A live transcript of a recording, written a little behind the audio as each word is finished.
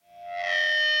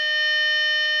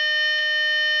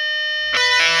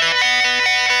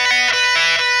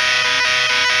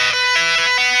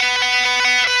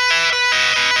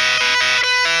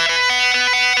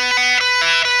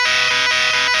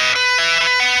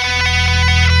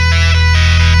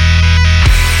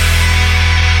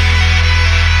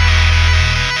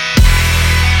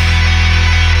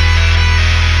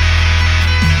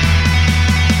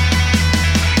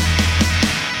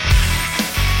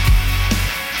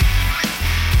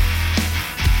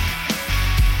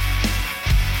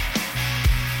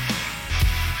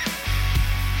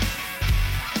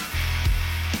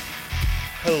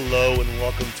Hello and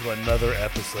welcome to another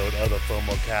episode of the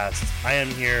FOMO Cast. I am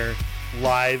here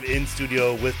live in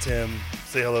studio with Tim.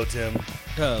 Say hello, Tim.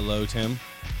 Hello, Tim.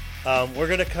 We're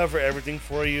going to cover everything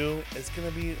for you. It's going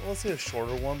to be, let's say, a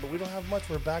shorter one, but we don't have much.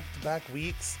 We're back-to-back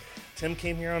weeks. Tim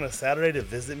came here on a Saturday to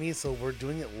visit me, so we're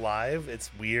doing it live. It's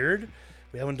weird.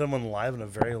 We haven't done one live in a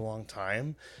very long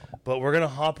time, but we're going to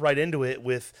hop right into it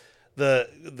with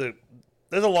there's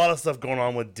a lot of stuff going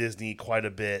on with Disney quite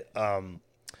a bit,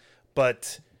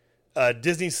 but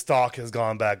Disney's stock has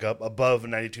gone back up above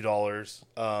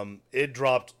 $92. It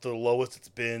dropped the lowest it's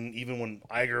been. Even when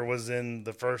Iger was in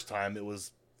the first time, it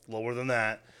was lower than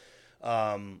that.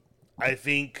 I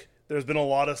think there's been a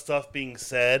lot of stuff being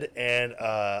said, and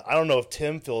I don't know if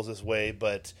Tim feels this way,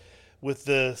 but with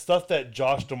the stuff that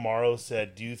Josh D'Amaro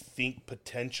said, do you think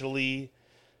potentially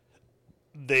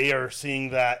they are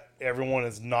seeing that everyone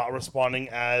is not responding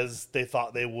as they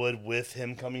thought they would with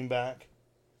him coming back?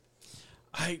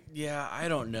 I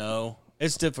don't know.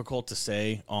 It's difficult to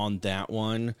say on that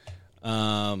one.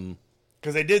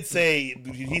 Because they did say,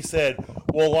 he said,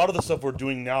 well, a lot of the stuff we're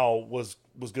doing now was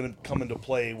going to come into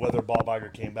play whether Bob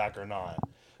Iger came back or not.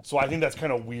 So I think that's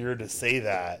kind of weird to say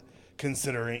that,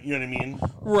 considering, you know what I mean?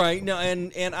 Right. No,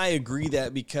 and I agree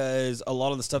that because a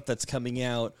lot of the stuff that's coming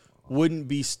out wouldn't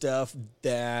be stuff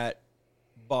that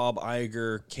Bob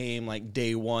Iger came like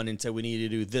day one and said we need to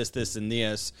do this, and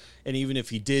this. And even if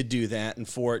he did do that and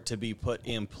for it to be put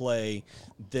in play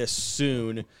this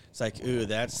soon, it's like, ooh,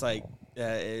 that's like,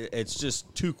 it's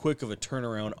just too quick of a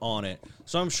turnaround on it.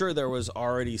 So I'm sure there was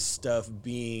already stuff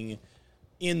being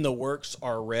in the works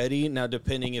already. Now,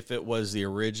 depending if it was the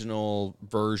original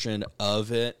version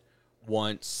of it,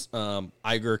 once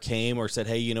Iger came or said,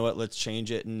 hey, you know what, let's change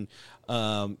it, and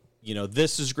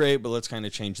this is great, but let's kind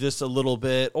of change this a little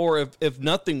bit. Or if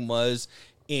nothing was,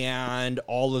 and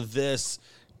all of this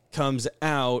comes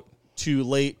out too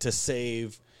late to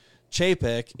save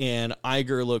Chapek, and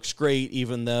Iger looks great,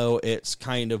 even though it's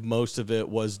kind of most of it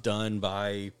was done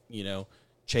by,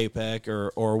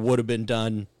 Chapek or would have been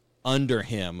done under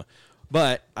him.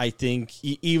 But I think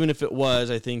even if it was,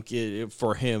 I think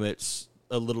for him it's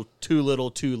a little too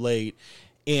late.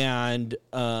 And,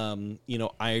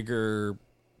 Iger,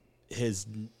 his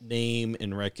name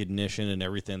and recognition and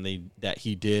everything that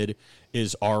he did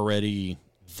is already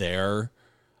there.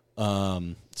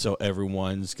 So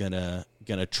everyone's gonna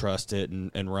trust it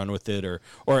and run with it, or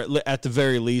at the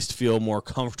very least feel more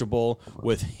comfortable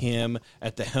with him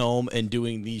at the helm and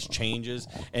doing these changes.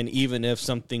 And even if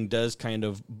something does kind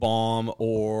of bomb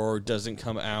or doesn't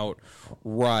come out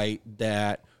right,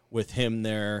 that with him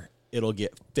there, it'll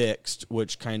get fixed,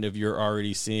 which kind of you're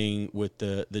already seeing with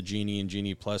the Genie and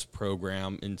Genie Plus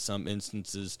program. In some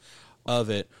instances of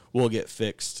it will get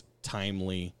fixed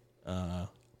timely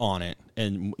on it.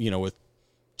 And, with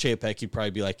Chapek, you'd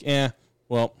probably be like,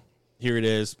 well, here it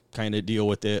is, kind of deal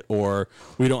with it. Or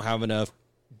we don't have enough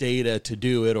data to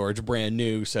do it, or it's brand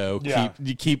new. So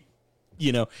keep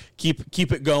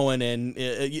it going,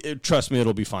 and trust me,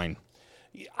 it'll be fine.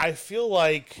 I feel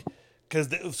like,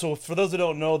 so for those that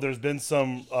don't know, there's been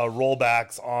some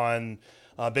rollbacks on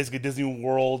basically Disney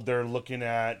World. They're looking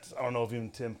at, I don't know if even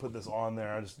Tim put this on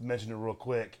there, I just mentioned it real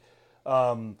quick.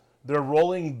 They're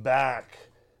rolling back,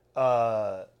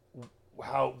 how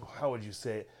would you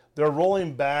say it? They're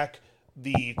rolling back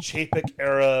the Chapek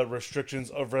era restrictions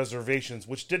of reservations,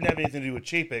 which didn't have anything to do with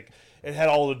Chapek. It had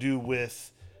all to do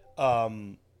with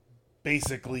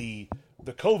basically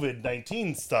the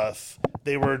COVID-19 stuff.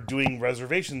 They were doing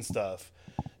reservation stuff.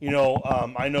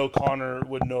 I know Connor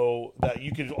would know that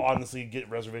you could honestly get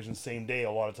reservations same day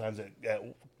a lot of times at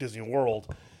Disney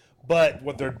World. But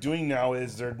what they're doing now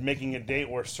is they're making a date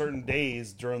where certain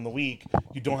days during the week,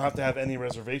 you don't have to have any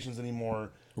reservations anymore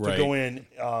to go in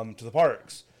to the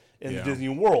parks in Disney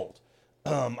World.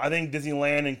 I think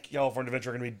Disneyland and California Adventure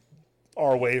are going to be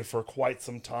our way for quite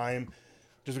some time,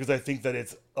 just because I think that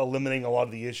it's eliminating a lot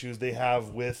of the issues they have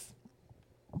with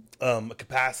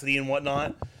capacity and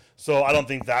whatnot. So I don't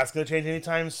think that's going to change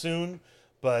anytime soon.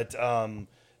 But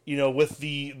with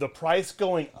the price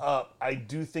going up, I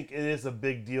do think it is a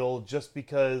big deal just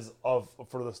because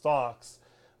for the stocks,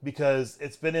 because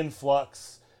it's been in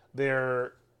flux.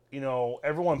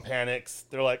 Everyone panics.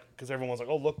 They're like, because everyone's like,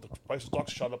 oh, look, the price of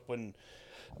stocks shot up when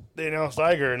they announced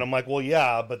Iger. And I'm like, well,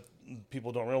 yeah, but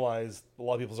people don't realize a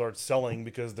lot of people started selling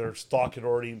because their stock had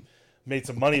already made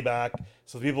some money back.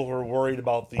 So people who are worried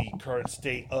about the current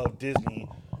state of Disney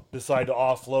decide to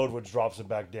offload, which drops it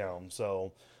back down.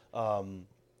 So, and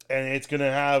it's going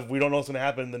to have, we don't know what's going to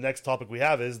happen. The next topic we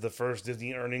have is the first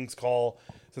Disney earnings call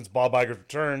since Bob Iger's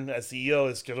return as CEO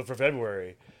is scheduled for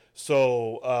February.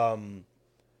 So,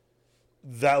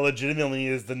 that legitimately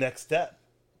is the next step.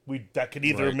 That could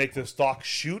either Right. make the stock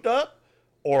shoot up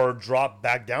or drop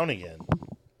back down again.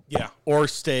 Yeah, or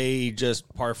stay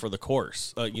just par for the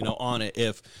course, on it.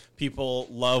 If people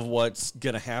love what's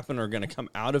going to happen or going to come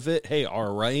out of it, hey,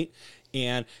 all right.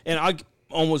 And I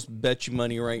almost bet you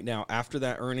money right now, after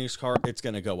that earnings call, it's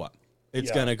going to go up.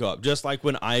 It's going to go up. Just like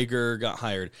when Iger got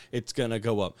hired, it's going to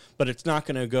go up. But it's not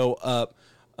going to go up.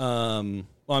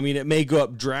 It may go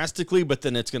up drastically, but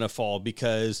then it's going to fall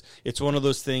because it's one of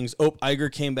those things. Oh,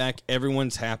 Iger came back.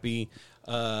 Everyone's happy.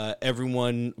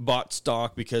 Everyone bought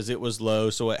stock because it was low,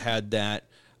 so it had that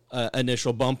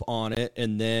initial bump on it,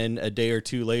 and then a day or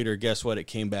two later, guess what? It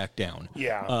came back down.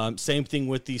 Yeah. Same thing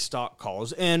with these stock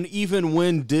calls. And even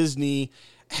when Disney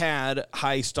had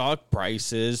high stock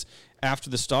prices,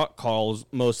 after the stock calls,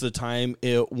 most of the time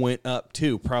it went up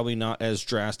too. Probably not as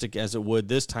drastic as it would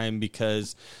this time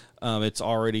because was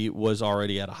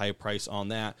already at a high price on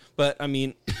that. But I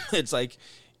mean, it's like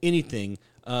anything.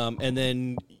 And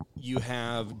then you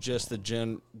have just the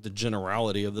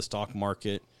generality of the stock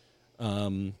market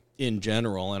in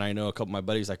general. And I know a couple of my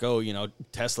buddies like, oh,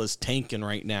 Tesla's tanking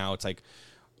right now. It's like,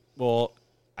 well,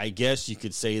 I guess you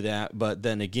could say that, but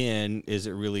then again, is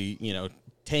it really,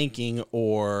 tanking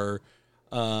or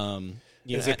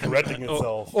Is it correcting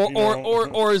itself?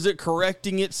 Or is it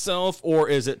correcting itself, or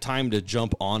is it time to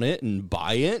jump on it and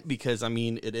buy it? Because, I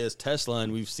mean, it is Tesla,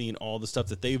 and we've seen all the stuff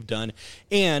that they've done.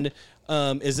 And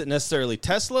is it necessarily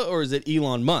Tesla, or is it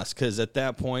Elon Musk? Because at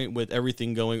that point, with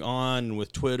everything going on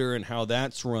with Twitter and how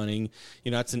that's running,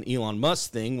 that's an Elon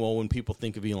Musk thing. Well, when people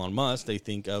think of Elon Musk, they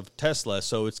think of Tesla.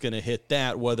 So it's going to hit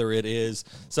that, whether it is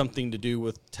something to do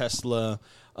with Tesla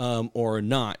or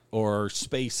not, or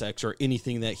SpaceX, or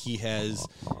anything that he has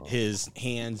his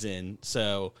hands in.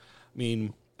 So, I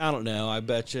mean, I don't know. I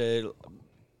bet you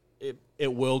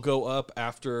it will go up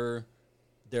after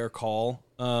their call,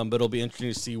 but it'll be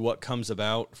interesting to see what comes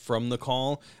about from the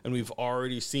call. And we've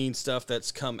already seen stuff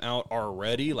that's come out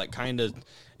already, like kind of,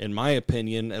 in my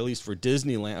opinion, at least for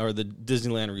Disneyland or the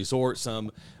Disneyland Resort, some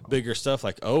bigger stuff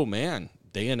like, oh man,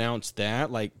 they announced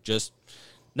that, like just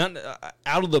not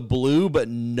out of the blue, but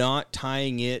not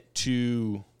tying it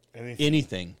to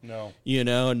anything. No.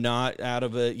 Not out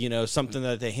of a, something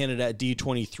that they hinted at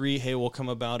D23, hey, we'll come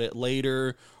about it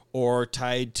later, or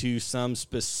tied to some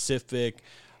specific,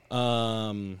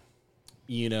 art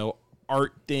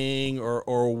thing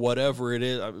or whatever it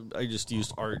is. I just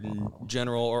used art in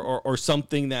general, or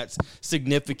something that's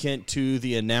significant to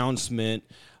the announcement,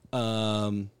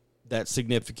 that's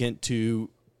significant to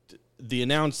the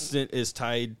announcement is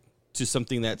tied to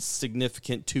something that's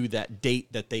significant to that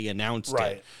date that they announced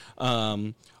it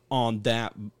on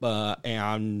that.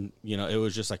 And, it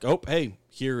was just like, oh, hey,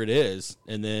 here it is.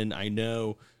 And then I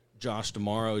know Josh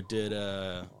D'Amaro did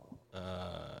an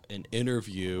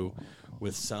interview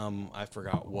with some, I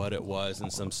forgot what it was,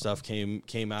 and some stuff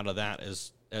came out of that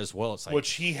as well. It's like,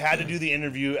 which he had to do the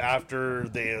interview after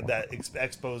that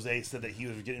expose said that he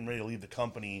was getting ready to leave the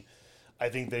company. I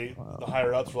think the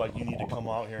higher ups were like, you need to come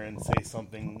out here and say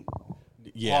something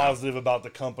positive about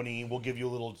the company. We'll give you a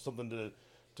little something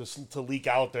to leak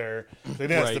out there. I think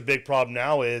that's the big problem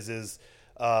now is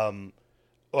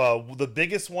the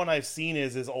biggest one I've seen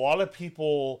is a lot of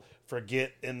people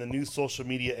forget in the new social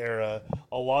media era,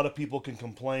 a lot of people can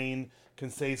complain, can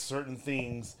say certain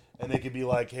things, and they could be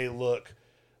like, hey, look,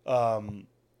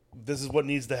 this is what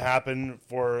needs to happen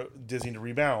for Disney to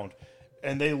rebound.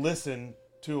 And they listen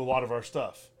to a lot of our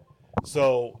stuff.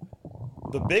 So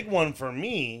the big one for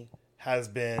me has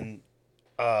been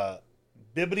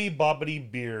Bibbidi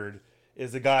Bobbidi Beard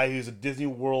is a guy who's a Disney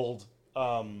World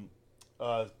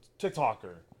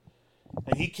TikToker.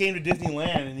 And he came to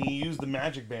Disneyland and he used the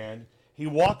Magic Band. He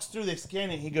walks through, they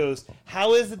scan it, and he goes,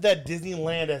 how is it that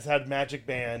Disneyland has had Magic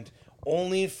Band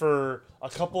only for a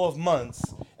couple of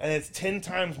months, and it's 10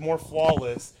 times more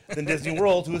flawless than Disney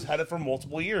World, who has had it for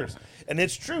multiple years? And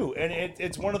it's true. And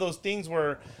it's one of those things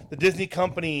where the Disney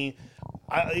company,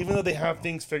 even though they have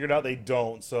things figured out, they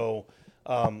don't. So,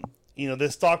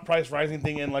 this stock price rising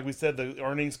thing, and like we said, the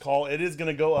earnings call, it is going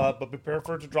to go up, but prepare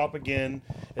for it to drop again.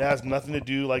 It has nothing to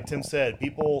do, like Tim said,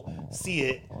 people see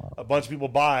it, a bunch of people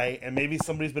buy, and maybe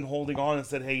somebody's been holding on and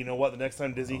said, hey, you know what, the next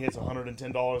time Disney hits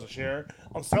 $110 a share,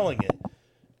 I'm selling it.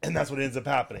 And that's what ends up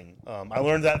happening. I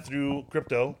learned that through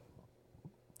crypto,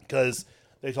 because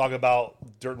they talk about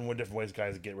different ways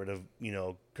guys get rid of,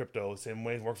 crypto. Same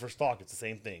way it works for stock. It's the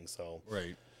same thing. So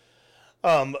right.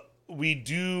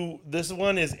 This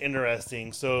one is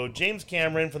interesting. So James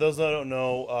Cameron, for those that don't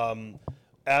know,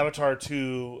 Avatar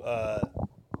 2,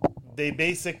 they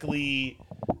basically,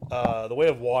 The Way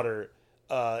of Water,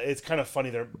 it's kind of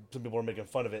funny. Some people are making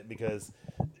fun of it because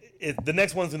the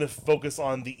next one's going to focus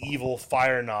on the evil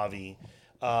fire Na'vi,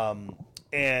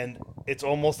 and it's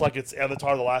almost like it's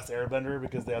Avatar: The Last Airbender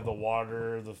because they have the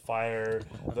water, the fire,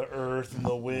 the earth, and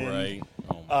the wind. Right.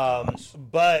 Oh my gosh.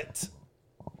 But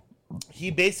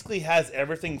he basically has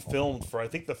everything filmed for I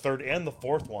think the third and the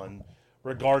fourth one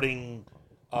regarding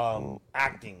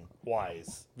acting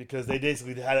wise because they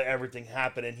basically had everything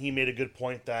happen, and he made a good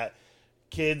point that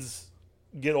kids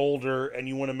get older and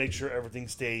you want to make sure everything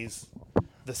stays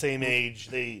the same age,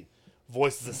 they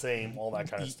voice is the same, all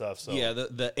that kind of stuff. So yeah,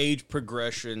 the age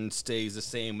progression stays the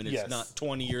same, and it's Yes. not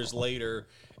 20 years later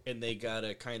and they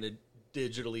gotta kind of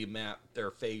digitally map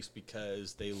their face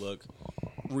because they look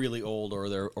really old or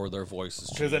their voices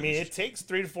change. because I mean it takes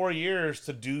 3 to 4 years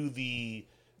to do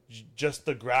just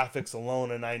the graphics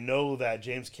alone, and I know that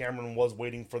James Cameron was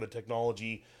waiting for the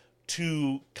technology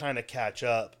to kind of catch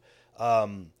up.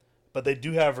 But they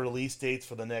do have release dates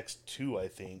for the next 2, I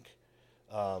think.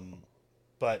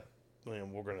 But I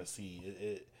mean, we're gonna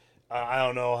see. I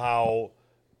don't know how.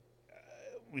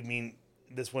 I mean,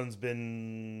 this one's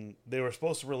been. They were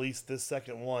supposed to release this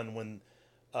second one when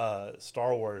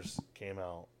Star Wars came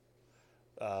out.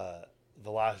 The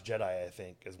Last Jedi, I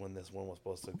think, is when this one was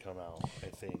supposed to come out. I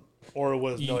think, or it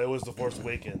was it was The Force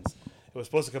Awakens. It was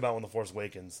supposed to come out when The Force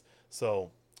Awakens. So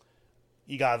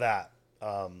you got that.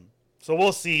 So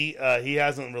we'll see. He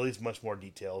hasn't released much more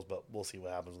details, but we'll see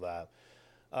what happens with that.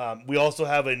 We also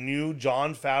have a new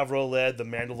Jon Favreau-led The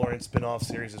Mandalorian spin-off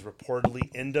series is reportedly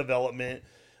in development.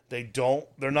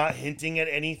 They're not hinting at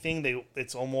anything.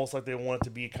 It's almost like they want it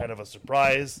to be kind of a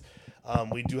surprise.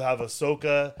 We do have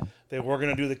Ahsoka. They were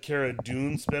going to do the Cara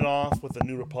Dune spin-off with the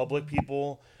New Republic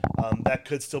people. That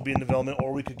could still be in development,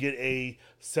 or we could get a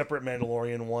separate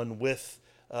Mandalorian one with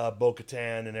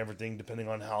Bo-Katan and everything, depending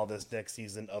on how this next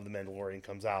season of The Mandalorian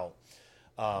comes out.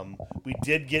 We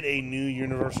did get a new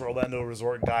Universal Orlando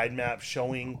Resort guide map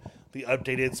showing the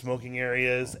updated smoking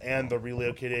areas and the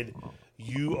relocated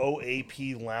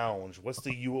UOAP Lounge. What's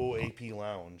the UOAP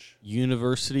Lounge?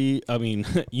 Universal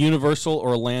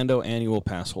Orlando Annual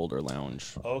Pass Holder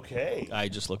Lounge. Okay. I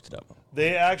just looked it up.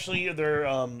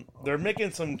 They're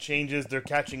making some changes. They're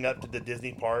catching up to the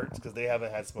Disney parks because they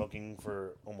haven't had smoking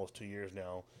for almost 2 years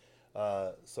now.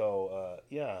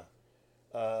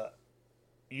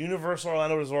 Universal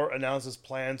Orlando Resort announces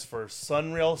plans for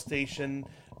Sunrail Station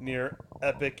near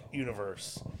Epic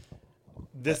Universe.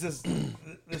 This is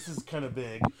kind of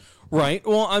big. Right.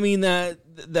 Well, I mean that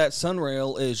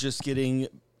Sunrail is just getting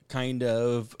kind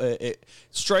of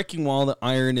striking while the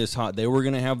iron is hot. They were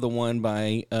going to have the one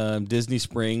by Disney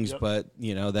Springs, but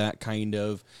that kind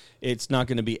of it's not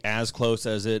going to be as close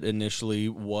as it initially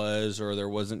was, or there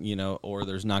wasn't, or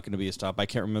there's not going to be a stop. I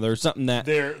can't remember. There's something that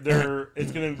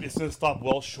it's gonna stop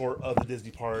well short of the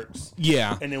Disney parks.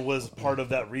 Yeah, and it was part of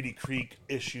that Reedy Creek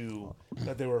issue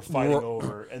that they were fighting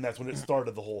over, and that's when it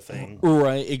started the whole thing.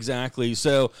 Right, exactly.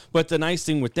 So, but the nice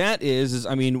thing with that is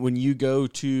I mean, when you go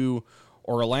to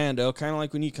Orlando, kind of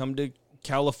like when you come to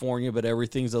California, but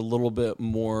everything's a little bit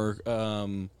more, I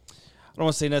don't want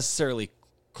to say necessarily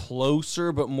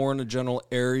closer, but more in a general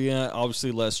area,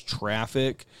 obviously less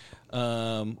traffic.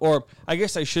 Or I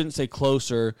guess I shouldn't say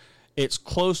closer. It's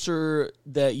closer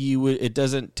that it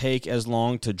doesn't take as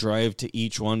long to drive to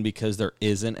each one because there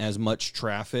isn't as much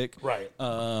traffic. Right.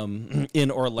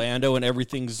 In Orlando, and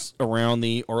everything's around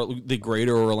the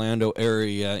greater Orlando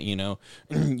area,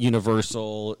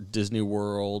 Universal, Disney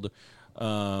World,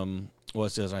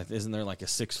 what's this? Isn't there like a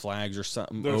Six Flags or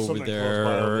something over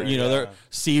there? There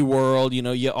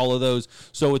SeaWorld, all of those.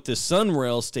 So with the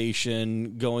Sunrail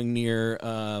station going near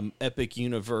Epic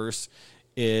Universe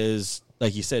is,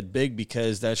 like you said, big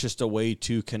because that's just a way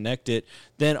to connect it.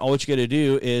 Then all what you got to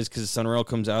do is, because the Sunrail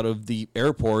comes out of the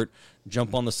airport,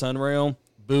 jump on the Sunrail,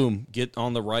 boom, get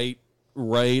on the right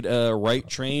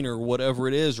train or whatever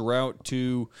it is, route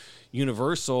to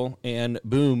Universal, and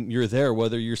boom, you're there.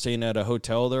 Whether you're staying at a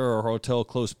hotel there or a hotel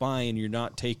close by, and you're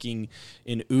not taking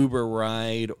an Uber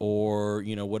ride or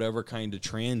whatever kind of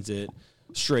transit,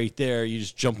 straight there, you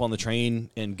just jump on the train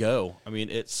and go. I mean,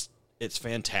 it's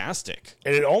fantastic.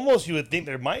 And it almost, you would think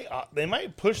they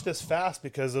might push this fast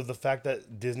because of the fact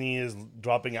that Disney is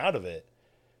dropping out of it.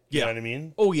 You know what I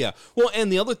mean? Oh, yeah. Well,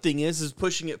 and the other thing is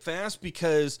pushing it fast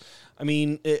because, I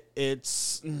mean,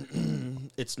 it's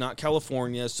not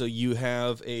California, so you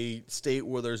have a state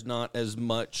where there's not as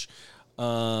much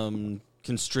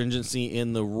constringency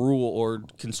in the rule or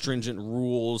constringent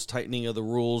rules, tightening of the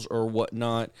rules or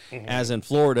whatnot, as in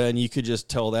Florida. And you could just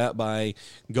tell that by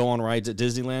go on rides at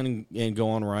Disneyland and go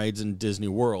on rides in Disney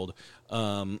World,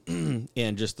 and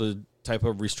just the type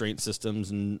of restraint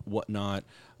systems and whatnot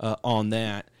on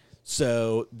that.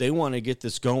 So they want to get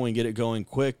this going, get it going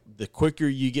quick. The quicker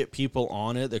you get people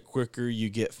on it, the quicker you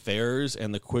get fares,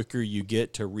 and the quicker you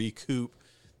get to recoup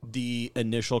the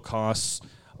initial costs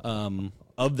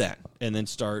of that, and then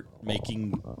start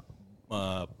making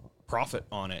profit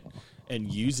on it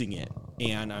and using it.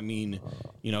 And I mean,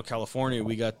 California,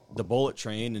 we got the bullet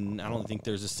train, and I don't think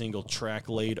there's a single track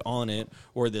laid on it,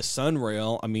 or the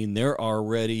Sunrail. I mean, they're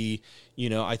already,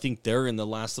 I think they're in the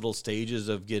last little stages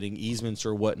of getting easements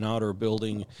or whatnot, or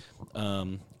building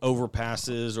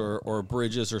overpasses or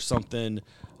bridges or something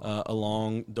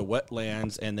along the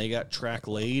wetlands, and they got track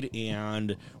laid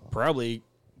and probably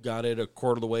got it a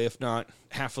quarter of the way, if not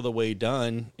half of the way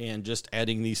done, and just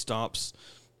adding these stops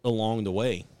along the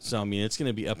way. So, I mean, it's going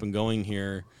to be up and going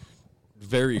here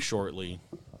very shortly.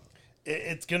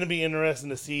 It's going to be interesting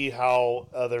to see how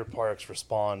other parks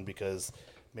respond, because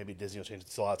maybe Disney will change.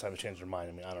 It's a lot of time to change their mind.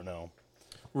 I mean, I don't know.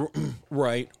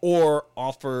 Right. Or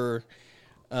offer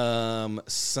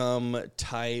some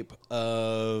type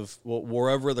of,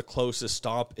 wherever the closest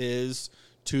stop is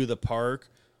to the park,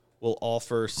 will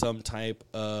offer some type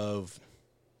of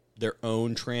their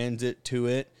own transit to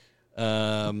it,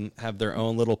 have their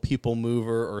own little people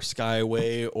mover or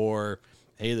Skyway, or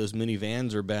hey, those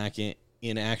minivans are back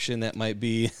in action. That might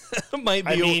be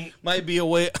a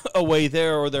way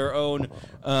there, or their own.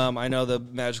 I know the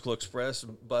Magical Express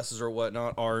buses or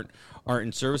whatnot aren't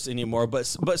in service anymore, but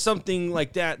something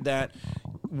like that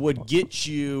would get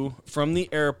you from the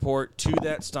airport to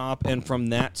that stop, and from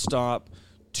that stop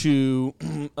to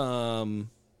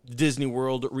Disney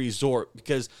World Resort,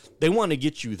 because they want to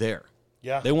get you there.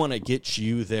 Yeah, they want to get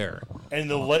you there, and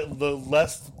the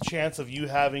less chance of you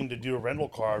having to do a rental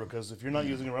car, because if you're not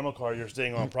using a rental car, you're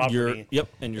staying on property.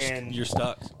 And you're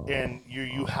stuck, and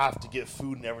you have to get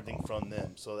food and everything from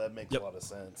them. So that makes a lot of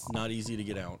sense. Not easy to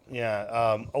get out.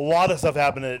 Yeah, a lot of stuff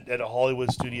happened at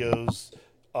Hollywood Studios,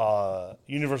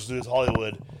 Universal Studios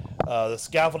Hollywood. The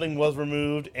scaffolding was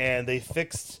removed, and they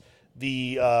fixed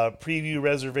the preview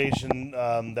reservation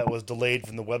that was delayed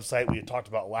from the website we had talked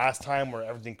about last time, where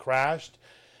everything crashed.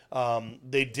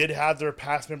 They did have their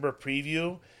past member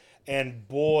preview, and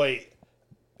boy,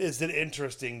 is it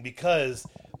interesting, because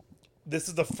this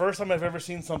is the first time I've ever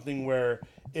seen something where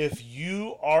if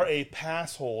you are a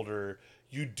pass holder,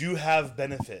 you do have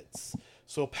benefits.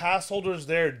 So pass holders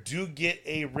there do get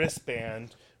a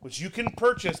wristband, which you can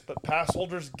purchase, but pass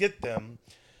holders get them.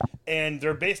 And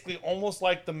they're basically almost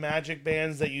like the magic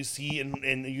bands that you see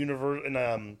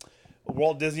in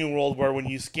Walt Disney World, where when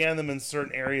you scan them in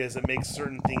certain areas, it makes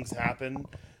certain things happen.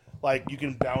 Like you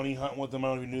can bounty hunt with them. I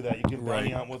don't know if you knew that. You can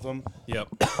bounty hunt with them. Yep.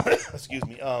 Excuse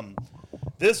me.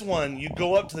 This one, you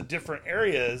go up to the different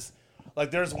areas.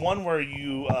 Like there's one where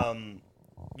you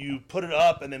put it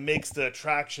up and it makes the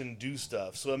attraction do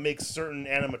stuff. So it makes certain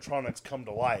animatronics come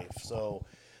to life. So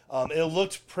it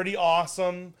looked pretty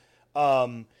awesome.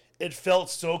 It felt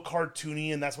so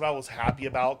cartoony, and that's what I was happy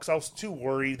about, because I was too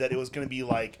worried that it was going to be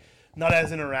like not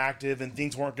as interactive and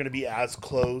things weren't going to be as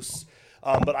close.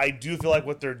 But I do feel like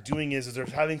what they're doing is they're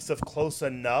having stuff close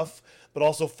enough, but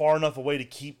also far enough away to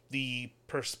keep the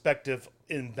perspective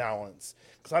in balance.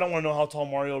 Because I don't want to know how tall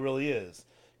Mario really is.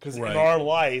 Because in our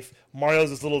life, Mario's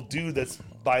this little dude that's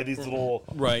by these little,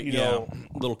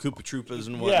 little Koopa Troopas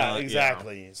and whatnot. Yeah,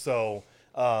 exactly. Yeah. So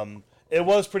it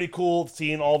was pretty cool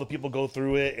seeing all the people go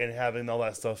through it and having all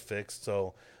that stuff fixed.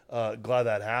 So glad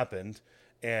that happened.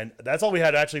 And that's all we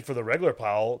had actually for the regular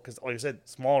pile, because like I said,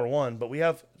 smaller one, but we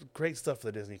have great stuff for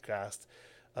the Disney cast,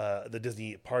 the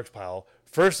Disney Parks pile.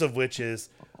 First of which is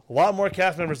a lot more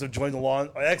cast members have joined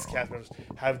ex-cast members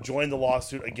have joined the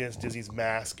lawsuit against Disney's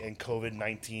mask and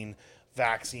COVID-19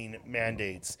 vaccine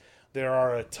mandates. There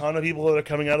are a ton of people that are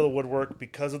coming out of the woodwork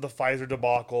because of the Pfizer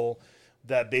debacle,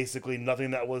 that basically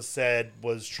nothing that was said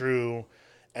was true,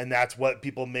 and that's what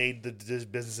people made the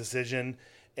business decision.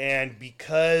 And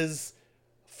because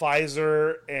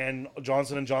Pfizer and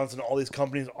Johnson & Johnson, all these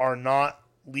companies are not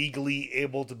legally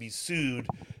able to be sued,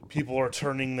 people are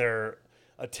turning their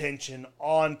attention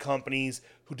on companies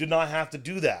who did not have to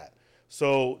do that.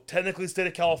 So technically, state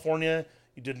of California,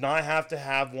 you did not have to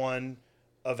have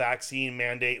a vaccine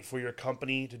mandate for your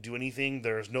company to do anything.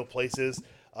 There's no places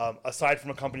Aside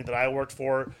from a company that I worked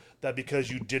for, that because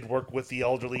you did work with the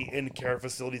elderly in care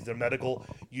facilities, they're medical,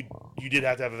 you did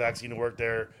have to have a vaccine to work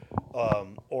there,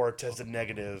 or tested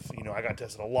negative. I got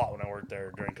tested a lot when I worked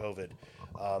there during COVID.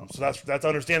 So that's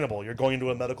understandable. You're going into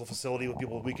a medical facility with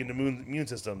people with weakened immune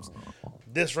systems.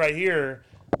 This right here,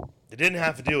 they didn't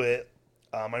have to do it.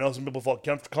 I know some people felt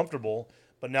comfortable,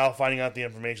 but now finding out the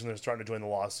information, they're starting to join the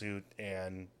lawsuit,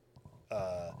 and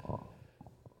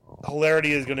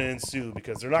hilarity is going to ensue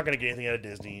because they're not going to get anything out of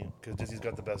Disney because Disney's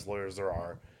got the best lawyers there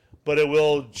are. But it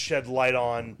will shed light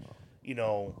on,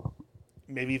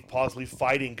 maybe possibly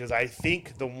fighting, because I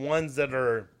think the ones that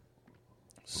are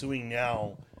suing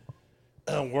now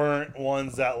weren't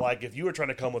ones that, like, if you were trying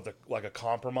to come with a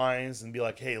compromise and be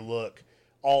like, hey, look,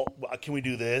 can we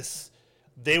do this?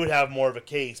 They would have more of a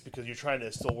case because you're trying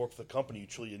to still work for the company. You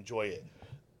truly enjoy it.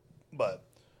 But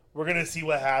we're going to see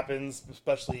what happens,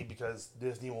 especially because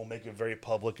Disney will make it very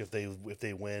public if they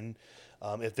win.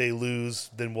 If they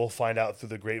lose, then we'll find out through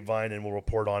the grapevine and we'll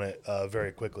report on it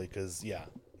very quickly because, yeah.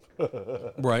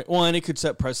 Right. Well, and it could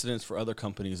set precedents for other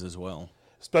companies as well.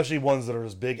 Especially ones that are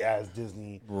as big as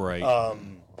Disney. Right.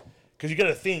 Because you got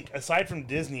to think, aside from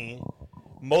Disney,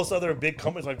 most other big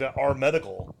companies like that are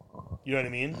medical. You know what I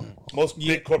mean? Most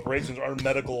big corporations are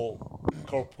medical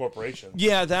corporations.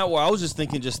 Yeah, that way. I was just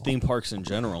thinking just theme parks in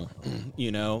general.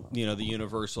 The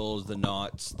Universals, the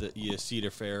Knott's, the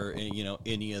Cedar Fair, and,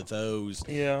 any of those.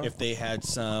 Yeah. If they had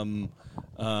some,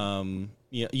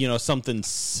 something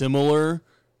similar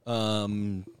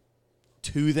to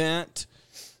that,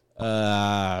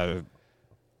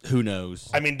 who knows?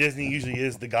 I mean, Disney usually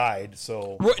is the guide,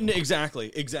 so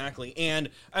exactly. And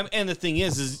the thing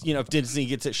is, if Disney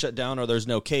gets it shut down or there's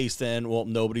no case, then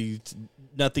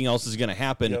nothing else is going to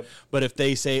happen. Yep. But if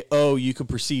they say, oh, you can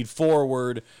proceed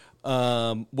forward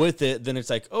with it, then it's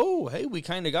like, oh, hey, we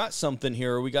kind of got something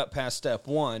here. We got past step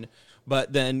one,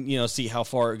 but then see how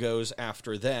far it goes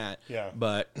after that. Yeah.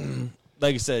 But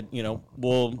like I said,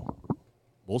 we'll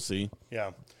see.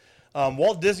 Yeah.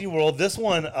 Walt Disney World. This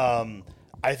one.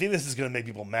 I think this is going to make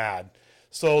people mad.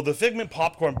 So the Figment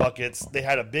popcorn buckets, they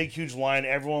had a big, huge line.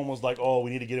 Everyone was like, oh,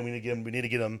 we need to get them, we need to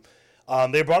get them.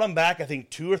 They brought them back, I think,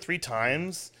 2 or 3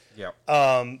 times. Yeah.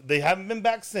 They haven't been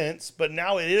back since, but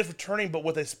now it is returning, but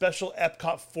with a special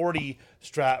Epcot 40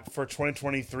 strap for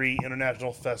 2023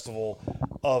 International Festival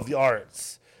of the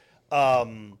Arts.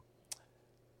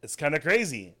 It's kind of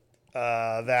crazy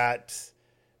that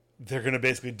they're going to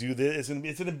basically do this.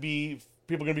 It's going to be...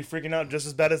 People are going to be freaking out just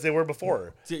as bad as they were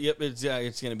before. Yep, it's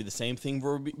going to be the same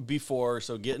thing before,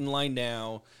 so get in line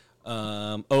now.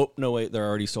 Oh, no, wait, they're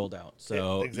already sold out.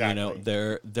 So, yeah,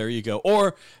 exactly. There you go.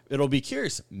 Or it'll be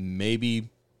curious. Maybe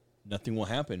nothing will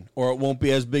happen. Or it won't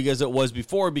be as big as it was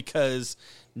before because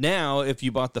now if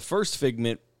you bought the first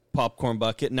Figment popcorn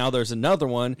bucket, now there's another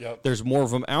one. Yep. There's more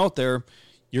of them out there.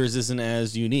 Yours isn't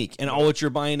as unique. And all what you're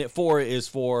buying it for is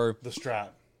for... the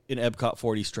strap. An Epcot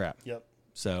 40 strap. Yep.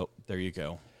 So, there you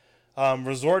go.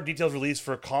 Resort details released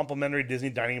for a complimentary Disney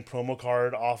dining promo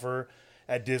card offer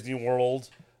at Disney World.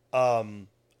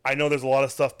 I know there's a lot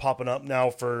of stuff popping up now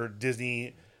for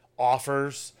Disney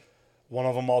offers. One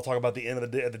of them I'll talk about at the end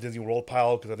of the day at the Disney World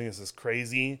pile because I think this is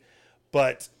crazy.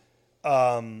 But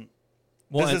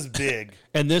this is big.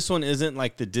 And this one isn't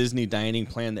like the Disney dining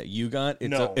plan that you got.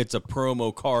 It's a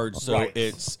promo card, so right.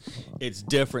 it's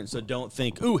different. So don't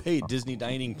think, ooh, hey, Disney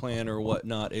dining plan or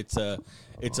whatnot. It's a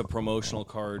promotional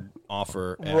card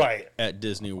offer at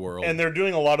Disney World. And they're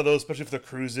doing a lot of those, especially for the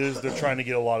cruises. They're trying to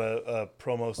get a lot of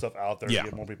promo stuff out there to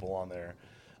get more people on there.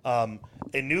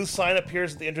 A new sign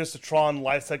appears at the entrance to Tron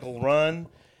Life Cycle Run.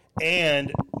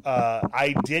 And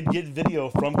I did get video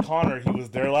from Connor. He was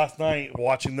there last night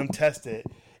watching them test it.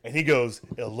 And he goes,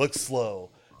 it looks slow.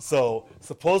 So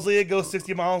supposedly it goes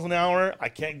 60 miles an hour. I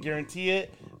can't guarantee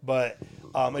it. But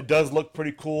it does look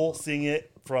pretty cool seeing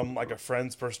it from like a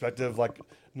friend's perspective, like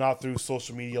not through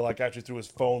social media, like actually through his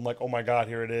phone, like, oh my God,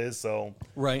 here it is. So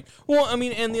right. Well, I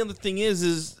mean, and the other thing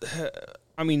is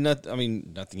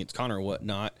nothing against Connor or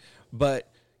whatnot, but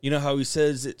you know how he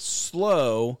says it's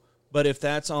slow. But if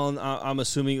that's on, I'm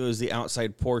assuming it was the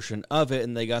outside portion of it,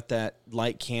 and they got that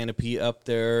light canopy up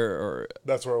there, or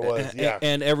that's where it was, yeah,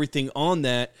 and everything on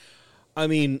that. I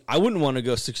mean, I wouldn't want to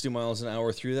go 60 miles an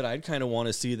hour through that. I'd kind of want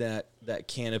to see that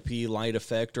canopy light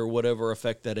effect or whatever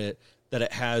effect that it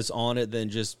has on it, than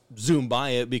just zoom by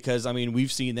it. Because I mean, we've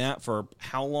seen that for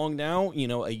how long now?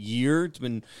 A year. It's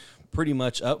been pretty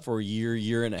much up for a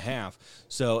year and a half.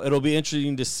 So it'll be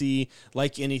interesting to see,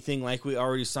 like anything, like we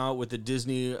already saw with the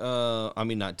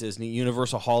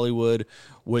Universal Hollywood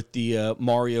with the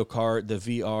Mario Kart, the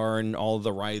VR, and all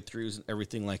the ride-throughs and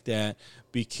everything like that.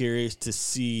 Be curious to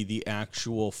see the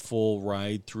actual full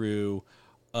ride-through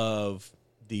of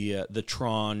the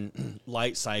Tron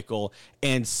light cycle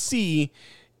and see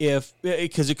if,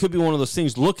 because it could be one of those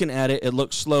things, looking at it, it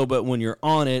looks slow, but when you're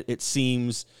on it, it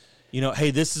seems, hey,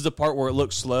 this is the part where it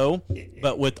looks slow,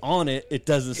 but with on it, it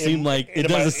doesn't seem like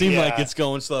it's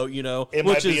going slow, It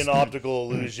might be an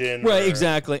optical illusion. Right,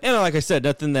 exactly. And like I said,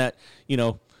 nothing that,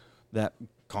 that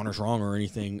Connor's wrong or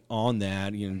anything on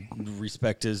that,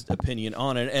 respect his opinion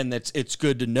on it. And it's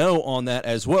good to know on that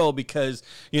as well, because,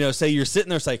 say you're sitting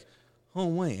there, it's like, oh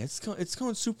wait, it's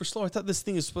going super slow. I thought this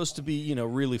thing is supposed to be,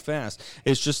 really fast.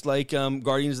 It's just like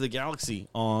Guardians of the Galaxy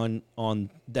on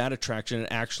that attraction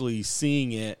and actually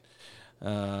seeing it,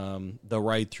 the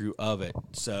ride through of it.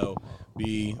 So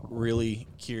be really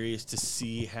curious to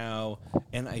see how.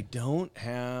 And I don't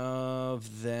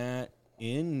have that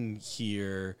in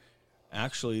here.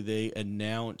 Actually, they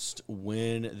announced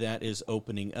when that is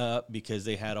opening up because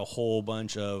they had a whole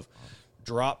bunch of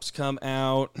drops come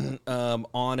out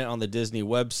on it on the Disney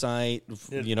website,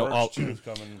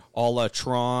 all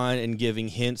Tron, and giving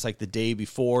hints like the day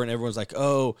before, and everyone's like,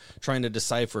 oh, trying to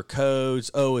decipher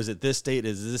codes. Oh, is it this date?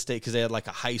 Is it this date? Because they had like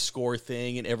a high score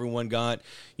thing, and everyone got,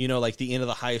 like the end of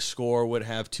the high score would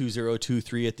have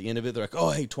 2023 at the end of it. They're like,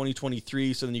 oh, hey,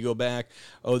 2023. So then you go back,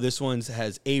 oh, this one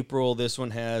has April. This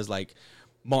one has like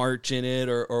March in it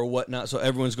or whatnot. So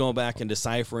everyone's going back and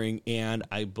deciphering, and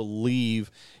I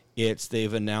believe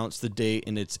they've announced the date,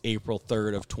 and it's April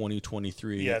 3rd of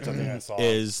 2023. Yeah, it's something I saw.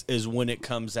 Is when it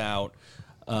comes out,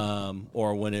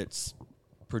 or when it's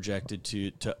projected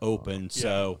to open. Yeah.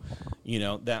 So,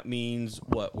 that means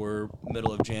we're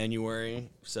middle of January,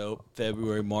 so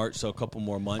February, March, so a couple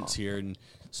more months here, and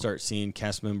start seeing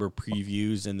cast member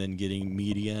previews, and then getting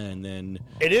media, and then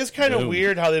it is kind of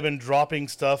weird how they've been dropping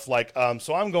stuff like.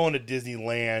 So I'm going to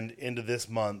Disneyland into this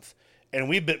month, and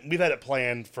we've had it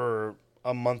planned for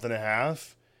a month and a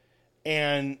half,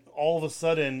 and all of a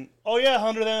sudden, oh yeah,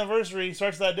 100th anniversary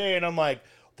starts that day, and I'm like,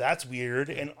 that's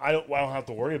weird, and I don't have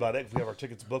to worry about it because we have our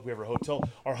tickets booked, we have our hotel.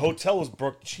 Our hotel was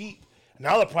booked cheap.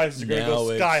 Now the prices are going to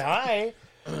go sky high.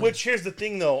 Which, here's the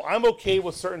thing though, I'm okay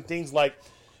with certain things, like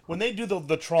when they do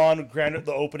the Tron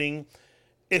the opening,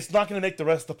 it's not going to make the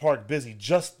rest of the park busy.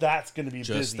 Just that's going to be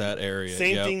busy. Just that area.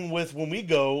 Same thing with when we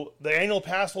go. The annual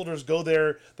pass holders go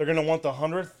there. They're going to want the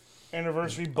 100th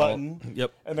anniversary button.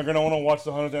 Yep. And they're going to want to watch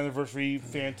the 100th anniversary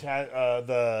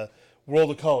the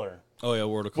World of Color. Oh yeah,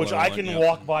 World of Color. Which I can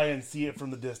walk by and see it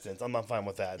from the distance. I'm not fine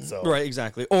with that. So right,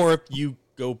 exactly. Or if you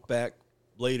go back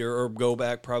later, or go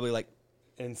back probably like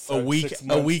in a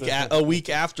week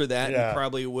after that, and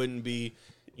probably wouldn't be,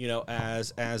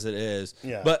 as it is.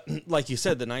 Yeah. But like you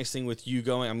said, the nice thing with you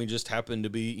going, just happened to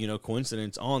be,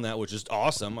 coincidence on that, which is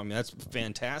awesome. That's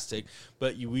fantastic.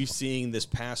 But we've seen this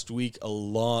past week a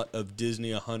lot of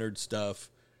Disney 100 stuff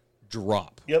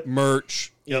drop. Yep.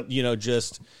 Merch. Yep.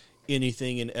 Just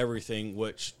anything and everything,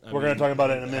 which we're going to talk about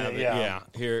it in a minute.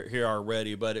 Here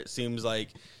already. But it seems like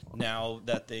now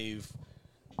that they've.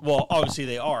 Well, obviously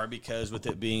they are, because with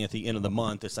it being at the end of the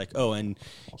month, it's like, oh, and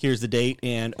here's the date,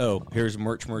 and oh, here's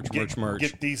merch.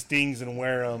 Get these things and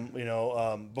wear them.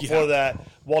 Before that,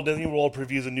 Walt Disney World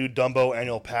previews a new Dumbo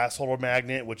annual pass holder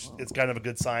magnet, which is kind of a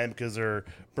good sign because they're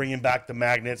bringing back the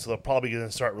magnets, so they're probably going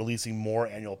to start releasing more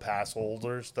annual pass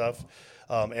holder stuff,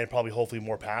 and probably hopefully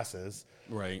more passes.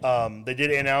 Right. They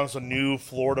did announce a new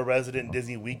Florida resident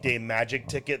Disney weekday magic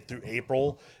ticket through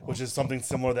April, which is something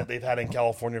similar that they've had in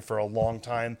California for a long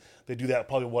time. They do that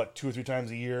probably 2 or 3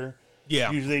 times a year.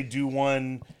 Yeah. Usually they do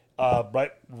one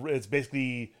right. It's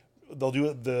basically they'll do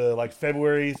it the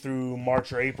February through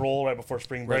March or April, right before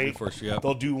spring break.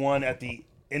 They'll do one at the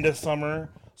end of summer.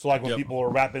 So when people are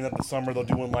wrapping up the summer, they'll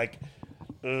do one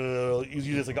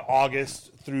usually it's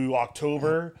August through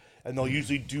October. And they'll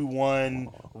usually do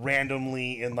one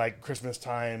randomly in Christmas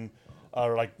time,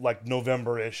 or like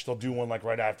November-ish. They'll do one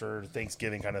right after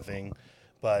Thanksgiving kind of thing.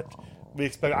 But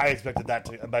I expected that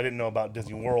but I didn't know about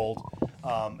Disney World.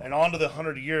 And on to the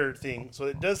 100-year thing. So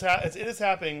it is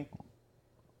happening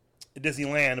at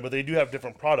Disneyland, but they do have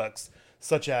different products,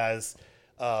 such as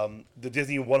the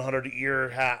Disney 100-year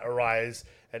hat arrives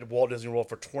at Walt Disney World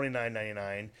for $29.99,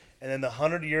 and then the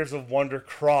 100 Years of Wonder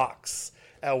Crocs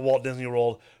at Walt Disney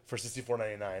World for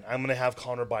 $64.99. I'm going to have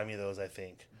Connor buy me those, I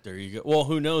think. There you go. Well,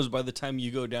 who knows? By the time you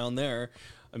go down there,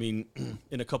 in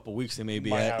a couple of weeks, they may be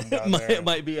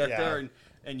might be out there.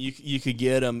 And you could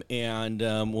get them, and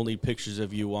we'll need pictures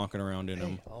of you walking around in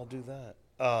them. I'll do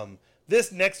that.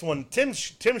 This next one, Tim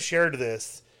shared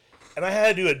this, and I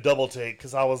had to do a double take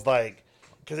because I was like,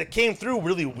 because it came through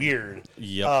really weird.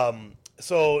 Yep.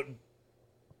 So,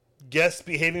 guests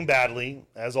behaving badly,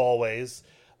 as always.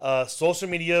 Social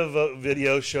media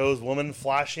video shows woman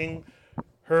flashing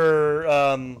her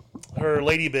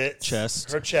lady bits,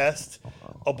 her chest,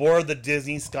 aboard the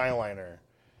Disney Skyliner,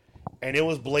 and it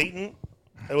was blatant.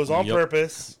 It was on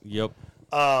purpose. Yep.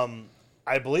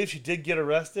 I believe she did get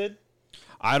arrested.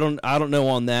 I don't know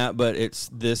on that, but it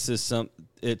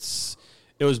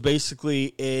was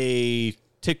basically a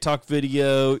TikTok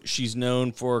video. She's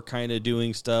known for kind of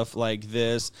doing stuff like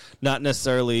this, not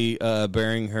necessarily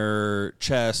bearing her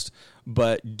chest,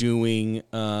 but doing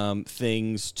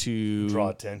things to draw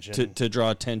attention, to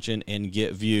draw attention and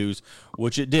get views,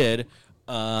 which it did.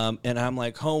 And I'm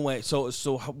like, oh wait, so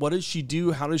what does she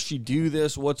do? How does she do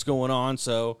this? What's going on?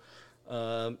 So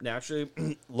naturally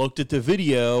looked at the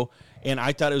video, and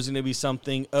I thought it was going to be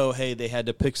something. Oh, hey, they had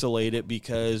to pixelate it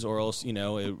because, or else it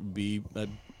would be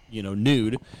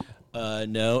nude.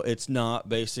 No, it's not.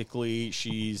 Basically,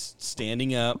 she's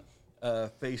standing up,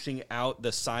 facing out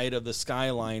the side of the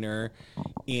Skyliner,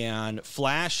 and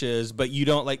flashes. But you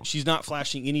don't she's not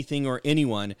flashing anything or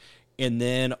anyone. And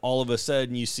then all of a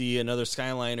sudden you see another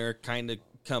Skyliner kind of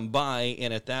come by,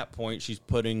 and at that point she's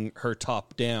putting her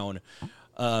top down.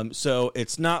 So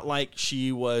it's not like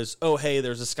she was, oh, hey,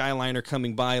 there's a Skyliner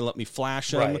coming by, let me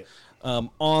flash them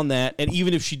on that. And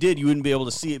even if she did, you wouldn't be able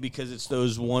to see it because it's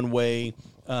those one-way,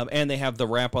 and they have the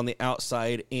wrap on the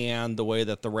outside, and the way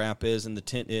that the wrap is and the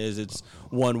tint is, it's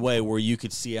one way where you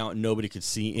could see out and nobody could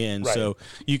see in. Right. So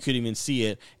you could even see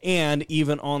it. And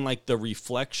even on the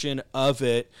reflection of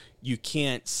it, you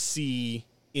can't see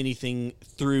anything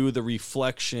through the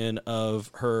reflection of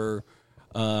her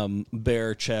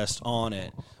bare chest on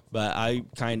it. But I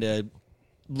kind of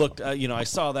looked, I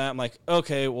saw that. I'm like,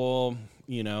 okay, well,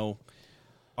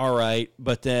 all right.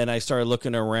 But then I started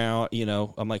looking around,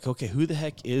 I'm like, okay, who the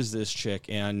heck is this chick?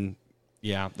 And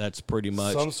yeah, that's pretty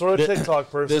much some sort of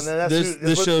TikTok person.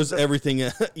 This shows everything,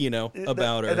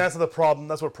 about her. And that's the problem.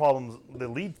 That's what problems they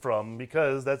lead from,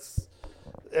 because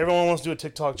everyone wants to do a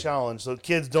TikTok challenge. So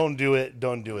kids, don't do it.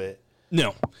 Don't do it.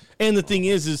 No. And the thing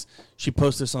is she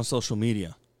posts this on social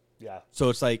media. Yeah. So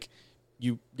it's like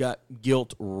you got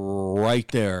guilt right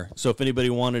there. So if anybody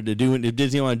wanted to do it, if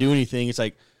Disney wanted to do anything, it's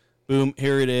like, boom,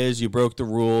 here it is. You broke the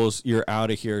rules. You're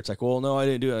out of here. It's like, well, no, I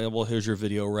didn't do it. Well, here's your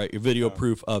video, right? Your video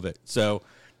proof of it. So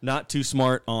not too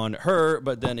smart on her,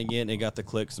 but then again, it got the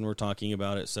clicks and we're talking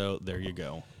about it. So there you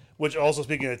go. Which also,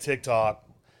 speaking of TikTok,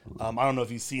 I don't know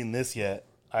if you've seen this yet.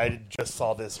 I just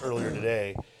saw this earlier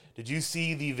today. Did you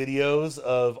see the videos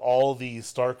of all the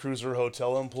Star Cruiser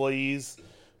hotel employees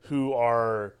who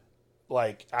are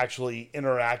actually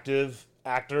interactive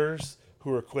actors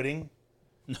who are quitting?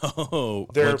 No.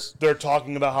 They're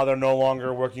talking about how they're no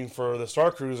longer working for the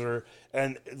Star Cruiser,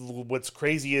 and what's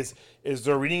crazy is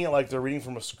they're reading it like they're reading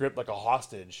from a script, like a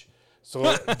hostage.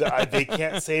 So they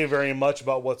can't say very much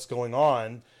about what's going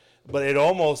on, but it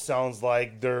almost sounds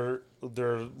like they're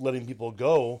letting people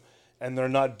go, and they're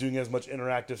not doing as much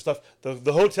interactive stuff.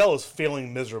 The hotel is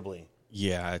failing miserably.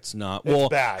 Yeah, it's not. It's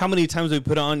bad. How many times have we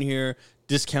put on here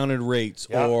discounted rates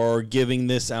or giving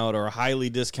this out or highly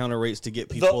discounted rates to get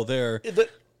people there?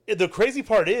 The crazy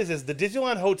part is the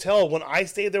Disneyland Hotel, when I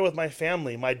stayed there with my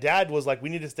family, my dad was like, we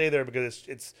need to stay there because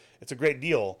it's a great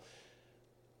deal.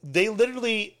 They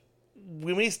literally,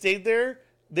 when we stayed there,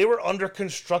 they were under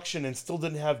construction and still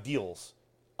didn't have deals.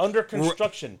 Under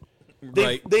construction.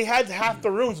 They had half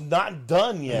the rooms not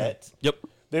done yet. Yep.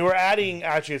 They were adding,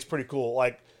 actually, it's pretty cool.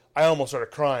 I almost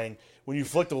started crying. When you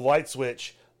flick the light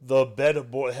switch, the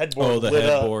headboard lit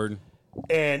up,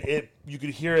 and you could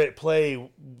hear it play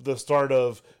the start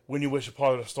of When You Wish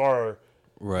Upon a Star.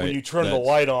 Right. When you turn the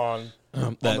light on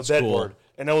the bedboard, cool.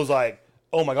 And I was like,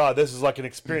 "Oh my god, this is like an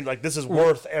experience. This is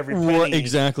worth every penny."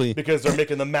 Exactly, because they're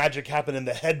making the magic happen in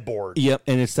the headboard. Yep,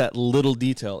 and it's that little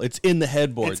detail. It's in the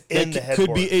headboard. It's in the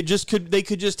headboard. They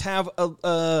could just have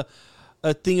a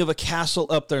thing of a castle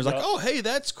up there. It's like, oh, hey,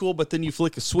 that's cool. But then you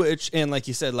flick a switch, and like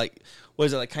you said, what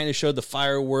is it? Kind of showed the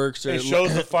fireworks. It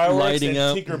shows the fireworks lighting and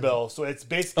up. Tinkerbell. So it's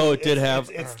basically. Oh, it did have.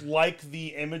 It's like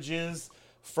the images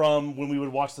from when we would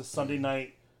watch the Sunday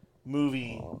night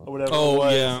movie or whatever. Oh, it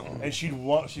was. yeah. And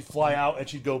she'd fly out and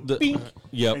she'd go bing.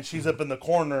 Yep. And she's up in the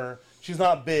corner. She's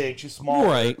not big. She's small.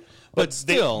 Right. But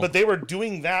still. But they were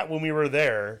doing that when we were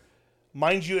there.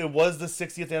 Mind you, it was the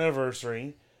 60th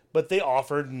anniversary. But they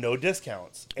offered no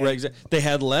discounts. Right, they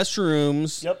had less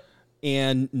rooms. Yep.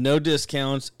 And no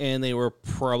discounts, and they were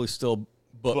probably still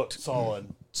booked. solid.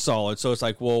 Solid. So it's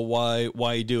like, well,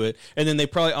 why do it? And then they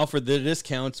probably offered the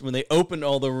discounts when they opened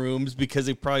all the rooms because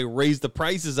they probably raised the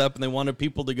prices up and they wanted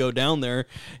people to go down there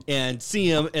and see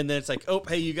them. And then it's like, oh,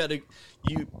 hey, you got to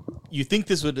you think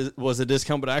this was a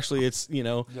discount, but actually it's,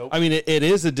 Nope. I mean, it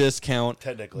is a discount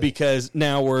Technically. because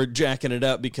now we're jacking it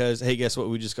up because, hey, guess what?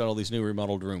 We just got all these new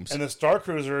remodeled rooms. And the Star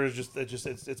Cruiser is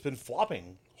it's been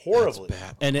flopping horribly. That's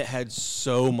bad. And it had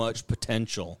so much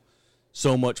potential.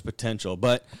 So much potential.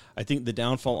 But I think the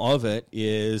downfall of it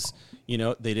is, they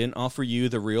didn't offer you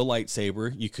the real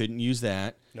lightsaber. You couldn't use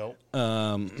that. Nope.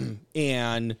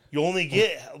 And You only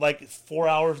get like 4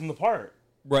 hours in the park.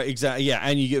 right, exactly. Yeah,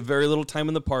 and you get very little time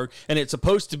in the park, and it's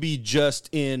supposed to be just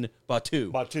in Batuu.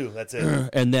 About 2, that's it.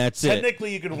 And that's it.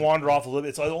 Technically, you can wander off a little bit.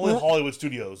 It's only Hollywood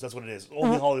Studios. That's what it is.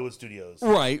 Only Hollywood Studios.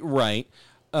 Right.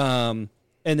 And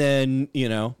then,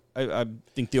 I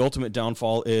think the ultimate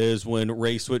downfall is when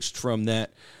Rey switched from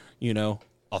that,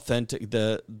 authentic,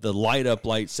 the light up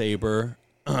lightsaber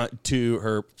to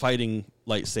her fighting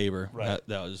lightsaber. Right.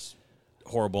 That was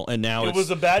horrible. And now It was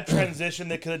a bad transition.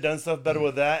 They could have done stuff better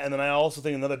with that. And then I also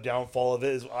think another downfall of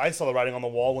it is I saw the writing on the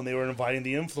wall when they were inviting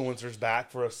the influencers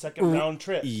back for a second round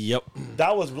trip. Yep.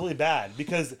 That was really bad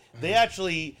because they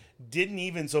actually didn't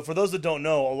even. So for those that don't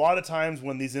know, a lot of times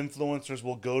when these influencers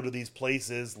will go to these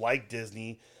places like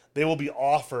Disney, they will be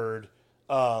offered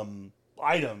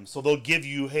items. So they'll give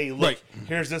you, hey, look, Right.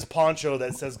 here's this poncho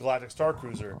that says Galactic Star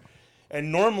Cruiser. And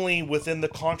normally within the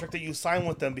contract that you sign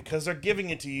with them, because they're giving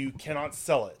it to you, you cannot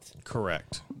sell it.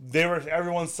 Correct.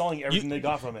 Everyone's selling everything they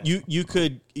got from it. You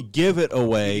could give it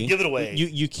away. Give it away.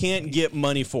 You can't get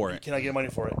money for it. Cannot get money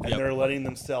for it. And Yep. they're letting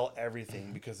them sell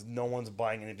everything because no one's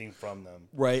buying anything from them.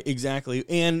 Right, exactly.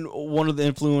 And one of the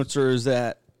influencers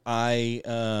that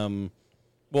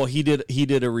he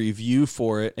did a review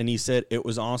for it, and he said it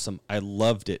was awesome. I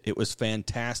loved it. It was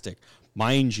fantastic.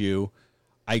 Mind you,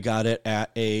 I got it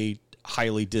at a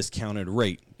highly discounted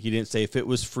rate. He didn't say if it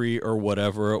was free or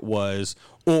whatever it was,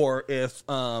 or if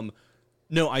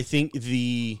no, I think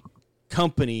the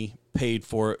company paid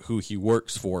for it who he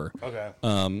works for.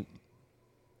 Okay.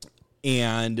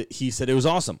 And he said it was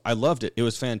awesome. I loved it. It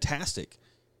was fantastic.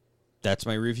 That's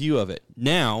my review of it.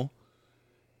 Now,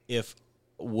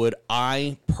 would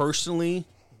I personally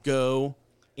go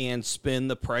and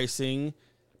spend the pricing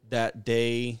that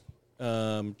they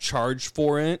charge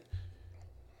for it?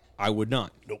 I would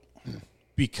not. Nope.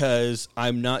 Because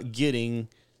I'm not getting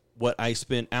what I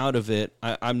spent out of it.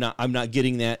 I'm not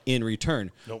getting that in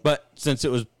return. Nope. But since it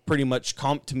was pretty much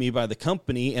comped to me by the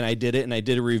company, and I did it, and I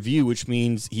did a review, which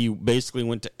means he basically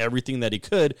went to everything that he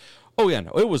could. Oh yeah,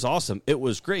 no, it was awesome. It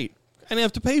was great. I didn't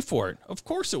have to pay for it. Of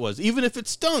course it was. Even if it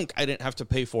stunk, I didn't have to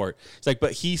pay for it. It's like,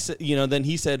 but he said, then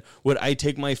he said, would I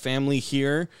take my family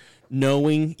here,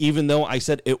 knowing, even though I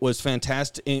said it was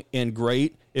fantastic and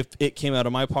great, if it came out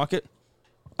of my pocket,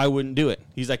 I wouldn't do it.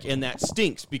 He's like, and that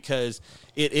stinks because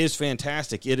it is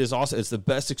fantastic. It is awesome. It's the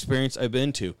best experience I've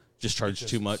been to. Just charge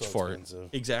too much so for expensive.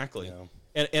 it. Exactly.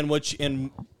 Yeah. And what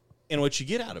you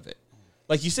get out of it.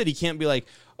 Like you said, he can't be like,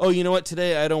 oh, you know what?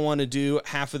 Today I don't want to do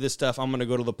half of this stuff. I'm going to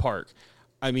go to the park.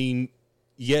 I mean,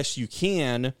 yes, you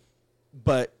can,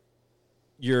 but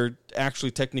you're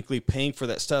actually technically paying for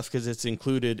that stuff because it's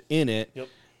included in it. Yep.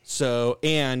 So,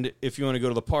 and if you want to go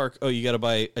to the park, you got to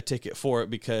buy a ticket for it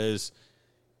because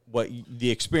the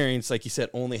experience, like you said,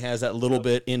 only has that little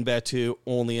bit in Batuu,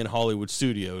 only in Hollywood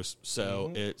Studios.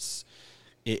 So it's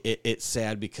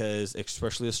sad because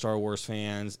especially the Star Wars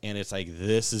fans, and it's like,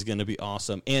 this is going to be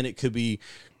awesome. And it could be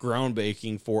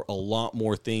groundbreaking for a lot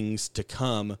more things to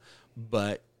come,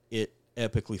 but it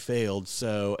epically failed.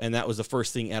 So, and that was the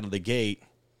first thing out of the gate.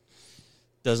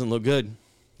 Doesn't look good.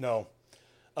 No.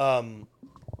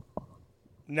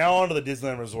 Now onto the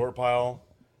Disneyland Resort pile.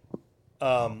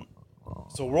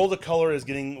 So World of Color is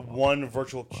getting one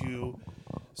virtual queue.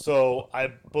 So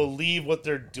I believe what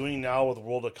they're doing now with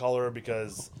World of Color,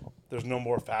 because there's no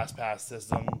more Fast Pass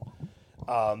system,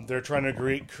 they're trying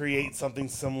to create something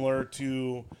similar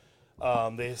to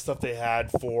the stuff they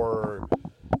had for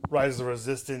Rise of the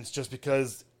Resistance, just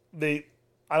because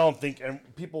I don't think, and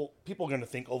people are going to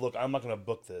think, oh, look, I'm not going to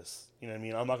book this. You know what I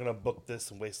mean? I'm not going to book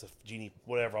this and waste a genie,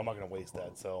 whatever. I'm not going to waste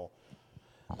that. So,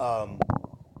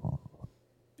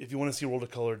 if you want to see World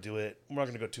of Color, do it. We're not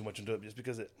going to go too much into it just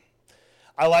because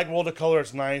I like World of Color.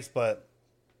 It's nice, but.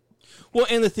 Well,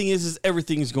 and the thing is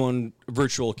everything's going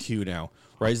virtual queue now.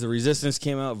 Rise of the Resistance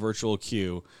came out, virtual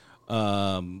queue.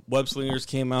 Web Slingers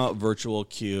came out, virtual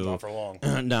queue. Not for long.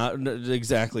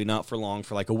 Not for long,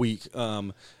 for like a week.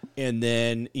 And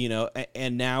then,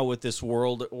 and now with this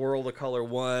World of Color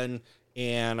 1,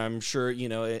 And I'm sure,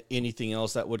 anything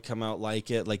else that would come out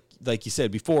like it. Like you said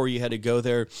before, you had to go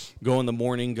there, go in the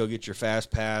morning, go get your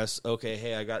fast pass. Okay,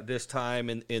 hey, I got this time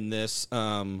in this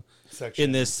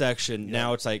section. Yeah.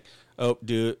 Now it's like, oh,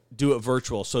 do it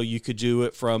virtual, so you could do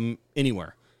it from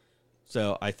anywhere.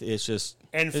 So it's just,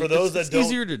 and for those that don't,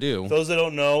 easier to do. Those that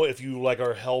don't know, if you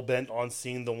are hell bent on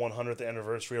seeing the 100th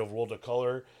anniversary of World of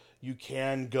Color, you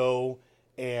can go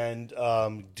and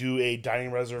do a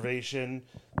dining reservation.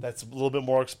 That's a little bit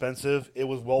more expensive. It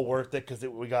was well worth it because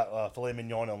we got filet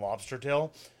mignon and lobster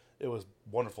tail. It was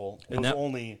wonderful.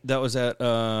 That was at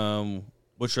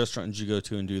which restaurant did you go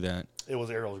to and do that? It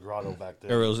was Ariel's Grotto back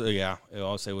there.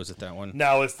 I'll say was it that one.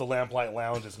 Now it's the Lamplight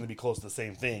Lounge. It's going to be close to the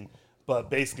same thing.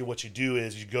 But basically what you do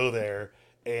is you go there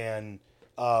and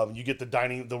you get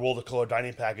the World of Color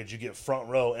dining package. You get front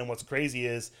row. And what's crazy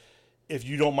is if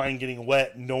you don't mind getting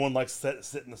wet, no one likes to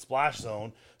sit in the splash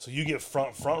zone. So you get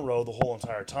front row the whole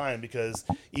entire time because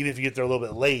even if you get there a little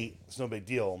bit late, it's no big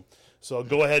deal. So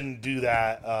go ahead and do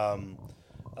that.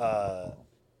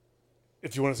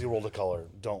 If you want to see World of Color,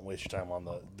 don't waste your time on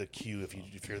the queue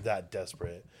if you're that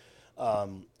desperate.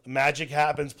 Magic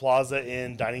Happens Plaza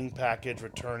Inn dining package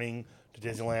returning to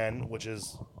Disneyland, which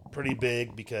is pretty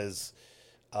big because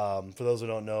for those who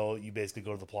don't know, you basically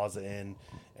go to the Plaza Inn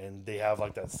and they have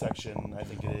like that section, I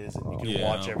think it is, and you can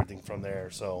watch everything from there.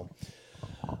 So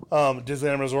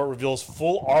Disneyland Resort reveals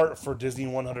full art for Disney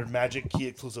 100 Magic Key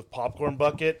exclusive popcorn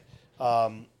bucket.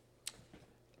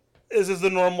 This is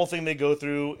the normal thing they go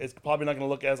through. It's probably not going to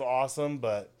look as awesome,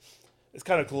 but it's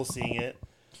kind of cool seeing it.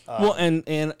 Well,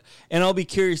 and I'll be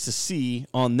curious to see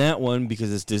on that one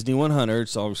because it's Disney 100,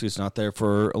 so obviously it's not there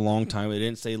for a long time. They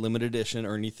didn't say limited edition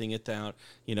or anything at that.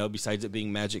 Besides it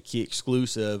being Magic Key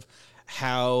exclusive,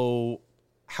 how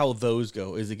those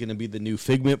go? Is it going to be the new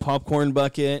Figment popcorn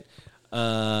bucket?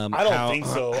 I don't think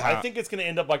so. I think it's going to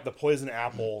end up like the Poison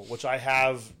Apple, which I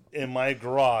have in my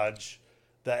garage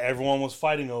that everyone was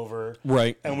fighting over.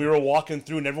 Right. And we were walking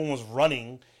through and everyone was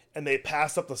running. And they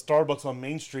passed up the Starbucks on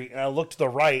Main Street, and I looked to the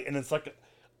right, and it's like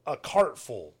a cart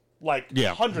full,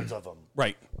 hundreds of them.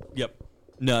 Right. Yep.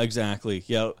 No, exactly.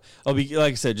 Yeah. I'll be,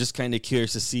 like I said, just kind of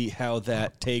curious to see how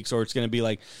that takes, or it's going to be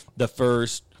like the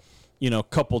first,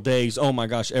 couple days. Oh my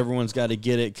gosh, everyone's got to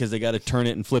get it because they got to turn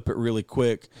it and flip it really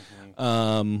quick.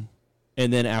 Mm-hmm.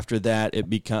 And then after that, it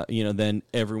then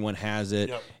everyone has it.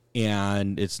 Yep.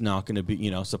 And it's not going to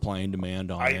be, supply and demand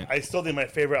on it. I still think my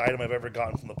favorite item I've ever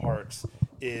gotten from the parks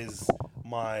is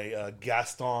my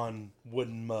Gaston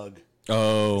wooden mug.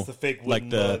 Oh, it's the fake wooden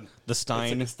mug. The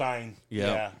Stein. It's like a Stein. Yep.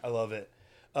 Yeah, I love it.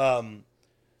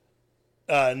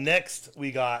 Next,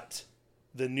 we got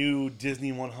the new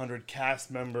Disney 100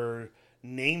 cast member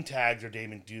name tags are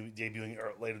debuting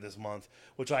later this month,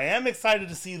 which I am excited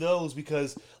to see those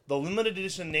because the limited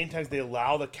edition name tags they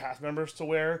allow the cast members to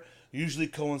wear usually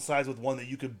coincides with one that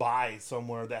you could buy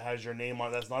somewhere that has your name on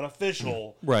it that's not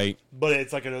official. Right. But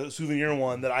it's like a souvenir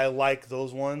one that I like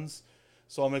those ones.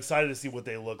 So I'm excited to see what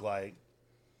they look like.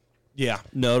 Yeah.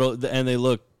 No, and they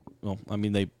look,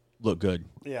 they look good.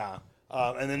 Yeah.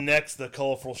 And then next, the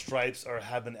colorful stripes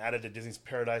have been added to Disney's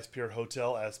Paradise Pier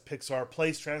Hotel as Pixar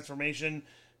Place transformation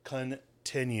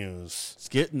continues. It's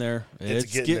getting there.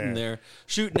 It's getting there.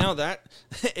 Shoot, now that,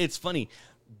 it's funny.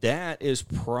 That is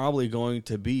probably going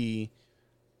to be,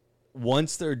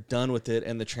 once they're done with it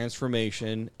and the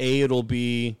transformation, it won't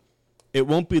be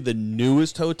the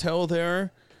newest hotel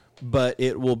there, but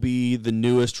it will be the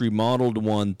newest remodeled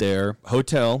one there.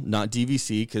 Hotel, not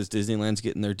DVC, because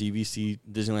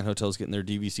Disneyland Hotel's getting their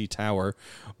DVC tower.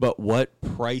 But what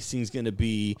pricing's going to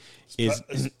be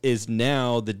is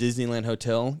now the Disneyland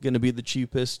Hotel going to be the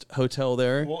cheapest hotel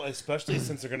there? Well, especially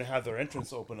since they're going to have their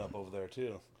entrance open up over there,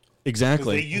 too.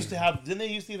 Exactly. They used to have, didn't they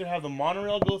used to either have the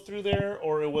monorail go through there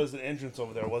or it was an entrance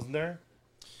over there, wasn't there?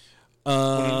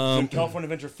 When California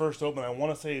Adventure first opened, I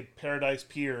want to say Paradise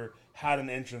Pier had an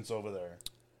entrance over there.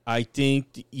 I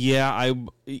think,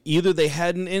 either they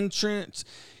had an entrance.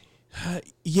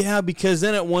 Because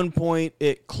then at one point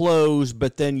it closed,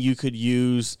 but then you could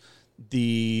use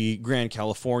the Grand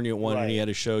California one, right. And you had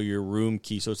to show your room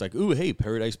key. So it's like, ooh, hey,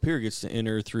 Paradise Pier gets to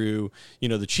enter through,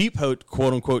 the cheap,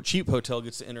 quote unquote, cheap hotel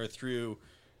gets to enter through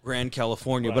Grand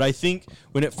California. Right. But I think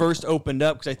when it first opened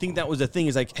up, because I think that was the thing,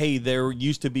 is like, hey, there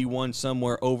used to be one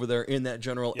somewhere over there in that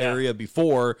general area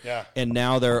before, and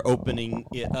now they're opening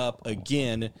it up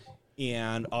again.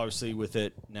 And obviously with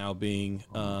it now being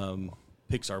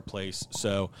Pixar Place,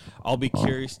 so I'll be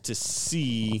curious to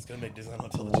see. It's gonna make Disneyland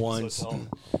Hotel the cheapest hotel.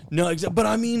 No, but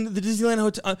I mean the Disneyland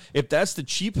Hotel. If that's the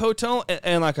cheap hotel,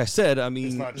 and like I said, I mean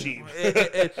it's not cheap.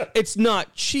 It's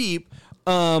not cheap,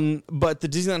 But the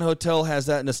Disneyland Hotel has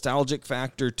that nostalgic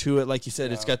factor to it. Like you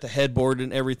said, it's got the headboard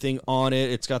and everything on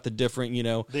it. It's got the different,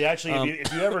 They actually,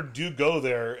 if you ever do go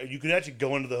there, you can actually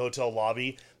go into the hotel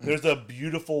lobby. There's a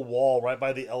beautiful wall right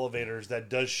by the elevators that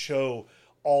does show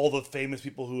all the famous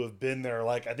people who have been there.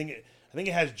 Like I think it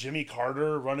has Jimmy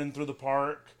Carter running through the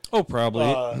park. Oh, probably.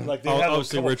 Like they have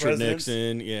obviously a couple Richard presidents.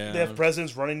 Nixon. Yeah, They have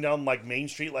presidents running down like Main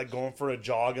Street, like going for a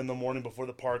jog in the morning before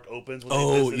the park opens. When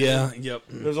they visit it. Yep.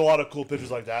 There's a lot of cool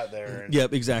pictures like that there. And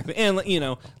Yep, exactly. And like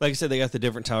I said, they got the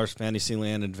different towers,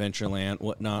 Fantasyland, Adventureland,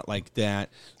 whatnot, like that.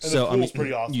 And so the pool's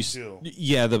pretty awesome too.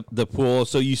 Yeah, the pool.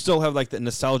 So you still have like the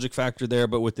nostalgic factor there,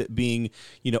 but with it being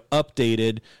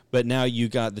updated. But now you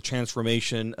got the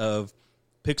transformation of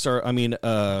Pixar.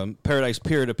 Paradise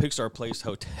Pier to Pixar Place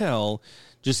Hotel.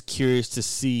 Just curious to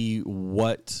see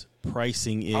what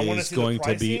pricing is going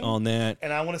to be on that.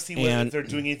 And I want to see if they're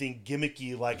doing anything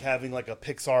gimmicky, like having like a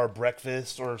Pixar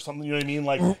breakfast or something, you know what I mean?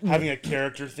 Like having a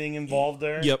character thing involved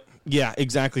there. Yep. Yeah,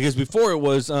 exactly. Because before it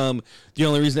was, the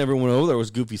only reason everyone went over there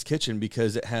was Goofy's Kitchen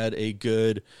because it had a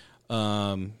good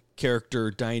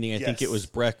character dining. I think it was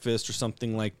breakfast or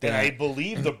something like that. And I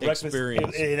believe the breakfast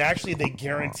experience. And actually they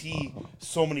guarantee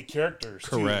so many characters.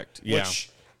 Correct. Too, yeah.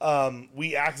 Which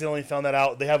we accidentally found that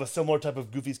out. They have a similar type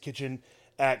of Goofy's Kitchen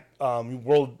at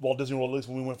Walt Disney World, at least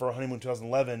when we went for our honeymoon in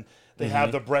 2011. They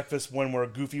have the breakfast one where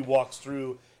Goofy walks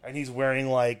through and he's wearing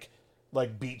like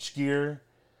beach gear.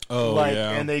 Oh,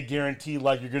 yeah. And they guarantee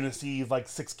you're going to see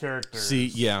 6 characters. See,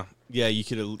 yeah, you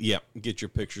could get your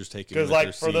pictures taken.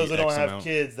 Because for those that don't have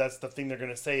kids, that's the thing they're going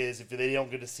to say is if they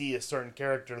don't get to see a certain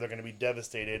character, they're going to be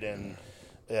devastated. And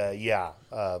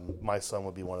my son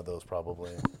would be one of those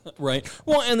probably. Right.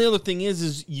 Well, and the other thing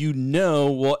is you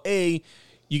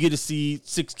get to see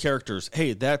 6 characters.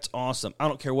 Hey, that's awesome. I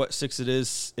don't care what 6 it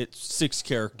is. It's 6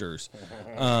 characters.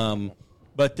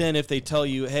 But then if they tell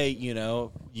you, hey,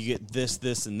 you get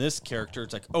this, and this character,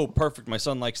 it's like, oh, perfect. My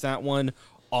son likes that one.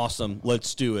 Awesome.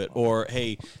 Let's do it. Or,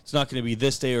 hey, it's not going to be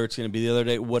this day or it's going to be the other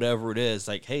day, whatever it is.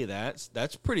 Like, hey, that's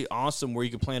pretty awesome where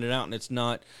you can plan it out and it's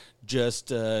not just,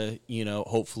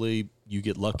 hopefully you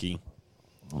get lucky.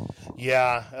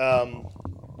 Yeah.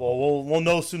 Well, we'll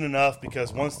know soon enough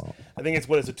because I think it's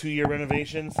a 2-year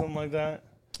renovation, something like that.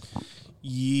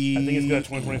 Yeah, I think it's got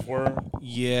 2024.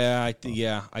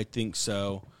 Yeah, I think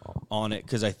so on it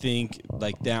because I think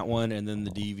that one and then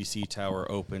the DVC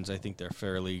tower opens. I think they're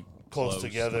fairly close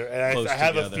together. And I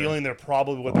have a feeling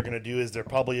what they're going to do is they're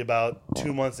probably about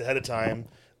 2 months ahead of time.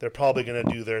 They're probably going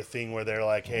to do their thing where they're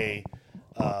like, hey,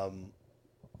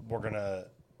 we're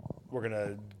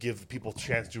gonna give people a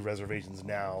chance to do reservations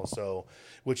now. So,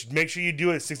 which make sure you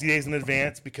do it 60 days in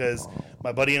advance because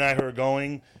my buddy and I who are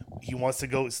going, he wants to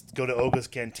go to Oga's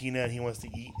Cantina and he wants to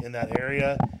eat in that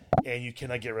area, and you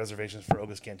cannot get reservations for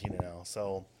Oga's Cantina now.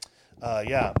 So,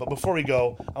 But before we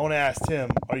go, I want to ask Tim: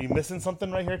 are you missing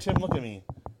something right here, Tim? Look at me.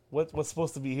 What's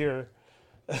supposed to be here?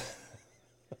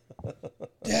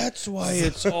 That's why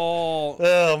it's all.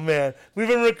 Oh man, we've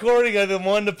been recording. I've been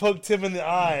wanting to poke Tim in the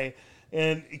eye.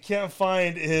 And he can't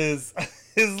find his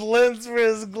lens for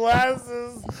his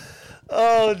glasses.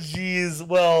 Oh, jeez.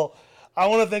 Well, I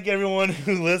want to thank everyone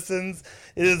who listens.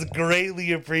 It is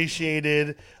greatly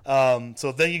appreciated.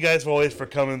 So thank you guys for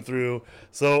coming through.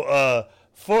 So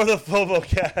for the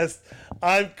FOBOcast,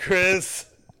 I'm Chris.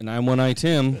 And I'm One Eye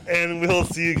Tim. And we'll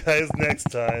see you guys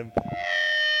next time.